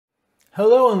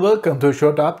Hello and welcome to a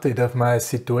short update of my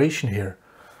situation here.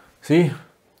 See,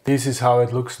 this is how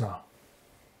it looks now.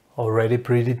 Already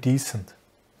pretty decent.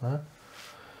 Huh?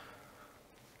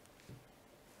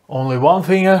 Only one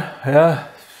finger, yeah.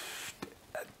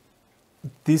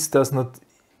 This does not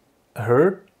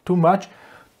hurt too much.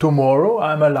 Tomorrow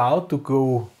I'm allowed to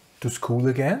go to school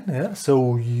again, yeah.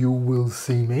 So you will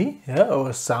see me, yeah,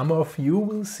 or some of you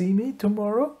will see me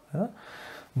tomorrow. Yeah?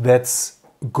 That's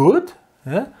good,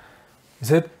 yeah. He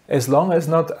said, as long as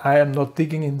I am not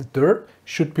digging in the dirt,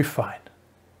 should be fine.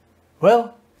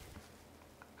 Well,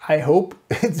 I hope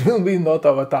it will be not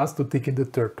our task to dig in the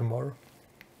dirt tomorrow.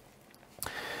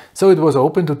 So it was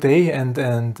open today and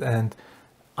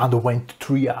underwent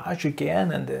triage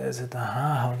again, and I said,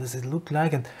 how does it look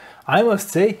like? And I must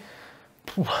say,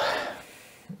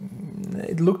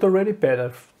 it looked already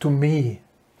better to me,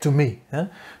 yeah?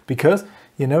 Because,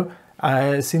 you know,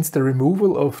 since the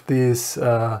removal of this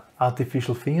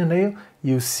artificial fingernail,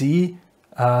 you see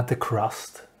the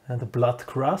crust, the blood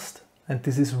crust, and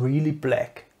this is really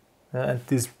black. And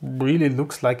this really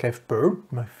looks like I've burned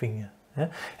my finger. Yeah?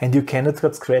 And you cannot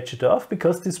scratch it off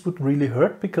because this would really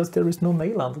hurt because there is no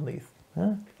nail underneath.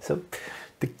 Yeah? So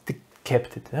they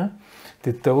kept it. Yeah?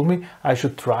 They told me I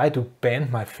should try to bend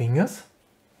my fingers.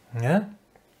 Yeah?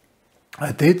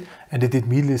 I did, and it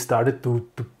immediately started to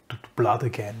blood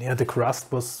again. Yeah, the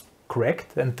crust was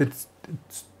cracked, and it's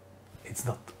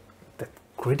not that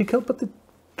critical, but it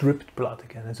dripped blood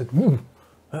again. I said,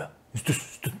 is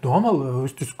this normal?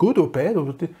 Is this good or bad?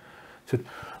 I said,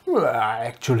 well,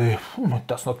 actually, it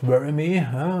does not worry me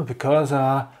because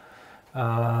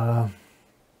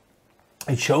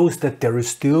it shows that there is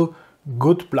still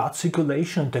good blood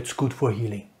circulation. That's good for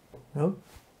healing. Yeah?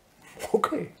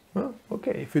 Okay,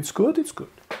 okay. If it's good, it's good.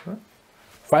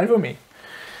 Fine for me.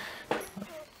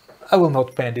 I will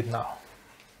not bend it now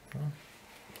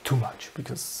too much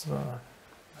because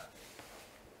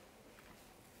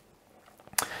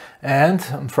and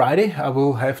on Friday I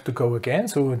will have to go again,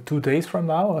 so in 2 days from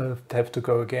now I have to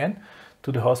go again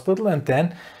to the hospital, and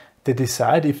then they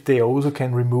decide if they also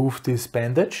can remove this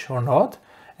bandage or not,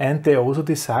 and they also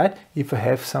decide if I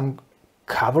have some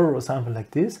cover or something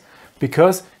like this,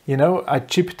 because, you know, I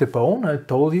chipped the bone. I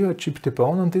told you I chipped the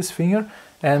bone on this finger,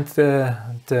 and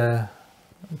the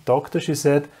doctor, she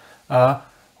said,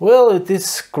 well, it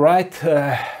is quite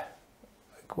a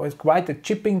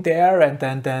chipping there,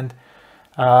 and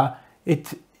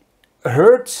it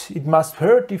hurts. It must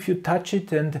hurt if you touch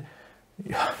it, and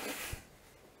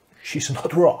she's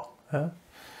not wrong. Huh?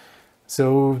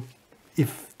 So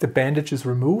if the bandage is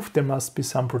removed, there must be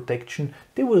some protection.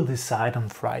 They will decide on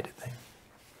Friday then.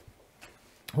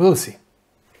 We'll see.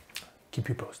 Keep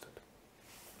you posted.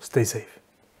 Stay safe.